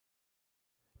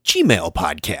Gmail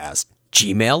podcast,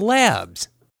 Gmail Labs.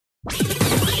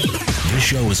 This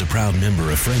show is a proud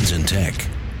member of Friends in Tech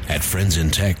at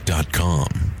friendsintech.com.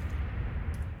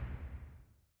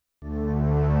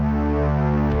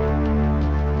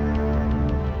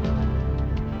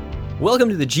 Welcome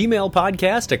to the Gmail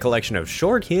podcast, a collection of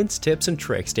short hints, tips, and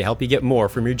tricks to help you get more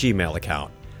from your Gmail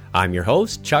account. I'm your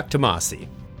host, Chuck Tomasi.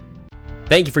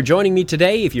 Thank you for joining me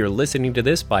today. If you're listening to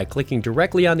this by clicking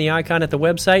directly on the icon at the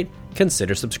website,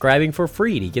 consider subscribing for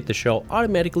free to get the show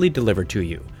automatically delivered to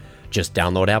you. Just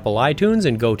download Apple iTunes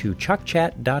and go to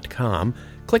chuckchat.com.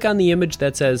 Click on the image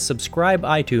that says Subscribe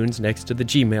iTunes next to the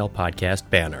Gmail podcast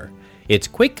banner. It's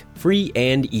quick, free,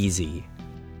 and easy.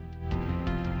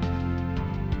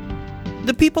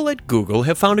 The people at Google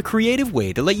have found a creative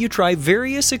way to let you try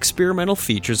various experimental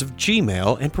features of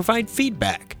Gmail and provide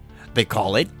feedback. They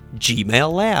call it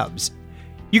Gmail Labs.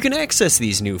 You can access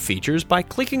these new features by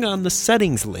clicking on the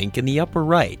Settings link in the upper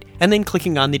right and then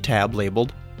clicking on the tab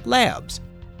labeled Labs.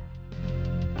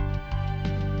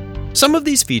 Some of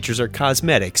these features are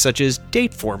cosmetic, such as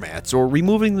date formats or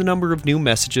removing the number of new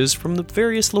messages from the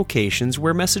various locations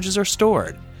where messages are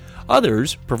stored.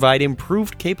 Others provide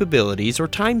improved capabilities or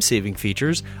time-saving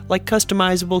features like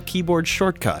customizable keyboard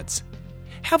shortcuts.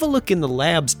 Have a look in the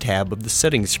Labs tab of the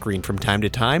Settings screen from time to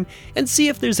time and see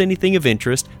if there's anything of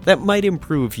interest that might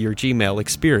improve your Gmail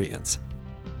experience.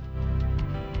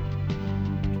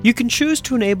 You can choose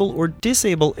to enable or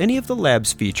disable any of the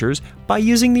Labs features by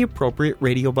using the appropriate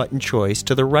radio button choice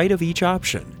to the right of each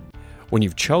option. When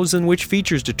you've chosen which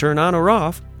features to turn on or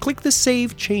off, click the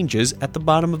Save Changes at the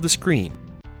bottom of the screen.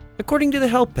 According to the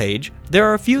help page, there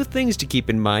are a few things to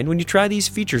keep in mind when you try these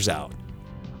features out.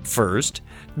 First,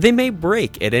 they may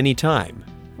break at any time.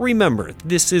 Remember,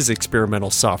 this is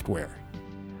experimental software.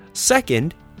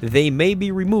 Second, they may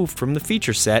be removed from the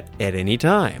feature set at any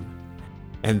time.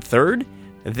 And third,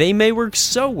 they may work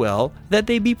so well that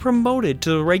they be promoted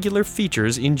to the regular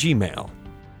features in Gmail.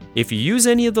 If you use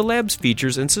any of the Labs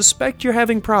features and suspect you're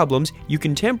having problems, you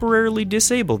can temporarily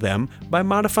disable them by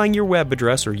modifying your web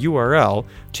address or URL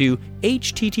to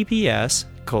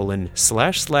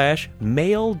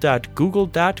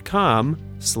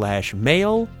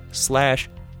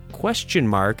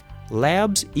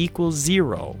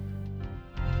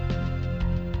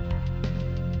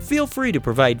Feel free to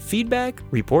provide feedback,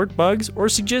 report bugs, or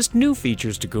suggest new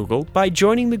features to Google by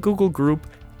joining the Google group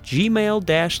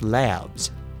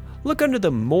Gmail-Labs. Look under the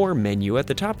More menu at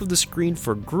the top of the screen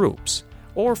for groups,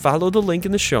 or follow the link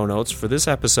in the show notes for this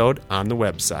episode on the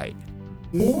website.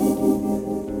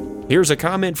 Here's a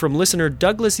comment from listener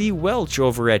Douglas E. Welch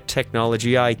over at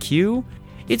Technology IQ.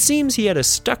 It seems he had a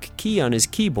stuck key on his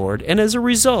keyboard and as a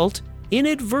result,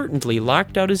 inadvertently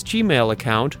locked out his Gmail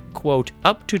account, quote,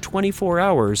 up to 24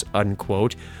 hours,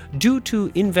 unquote, due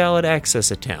to invalid access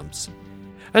attempts.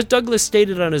 As Douglas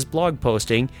stated on his blog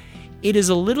posting, it is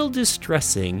a little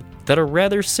distressing that a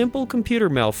rather simple computer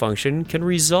malfunction can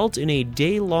result in a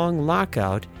day-long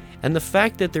lockout and the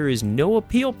fact that there is no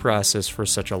appeal process for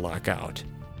such a lockout.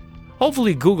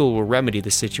 Hopefully Google will remedy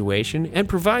the situation and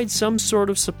provide some sort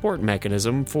of support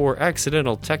mechanism for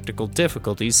accidental technical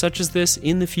difficulties such as this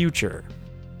in the future.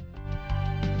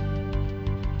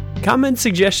 Comments,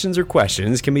 suggestions, or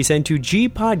questions can be sent to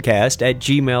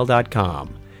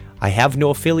gpodcast@gmail.com. I have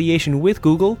no affiliation with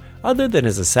Google other than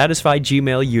as a satisfied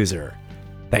Gmail user.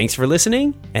 Thanks for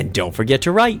listening, and don't forget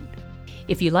to write.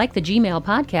 If you like the Gmail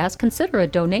podcast, consider a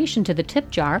donation to the tip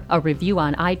jar, a review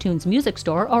on iTunes Music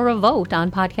Store, or a vote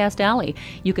on Podcast Alley.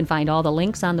 You can find all the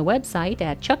links on the website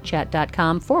at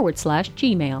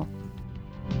chuckchat.com/Gmail.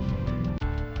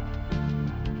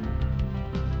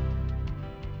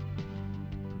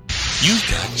 You've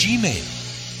got Gmail.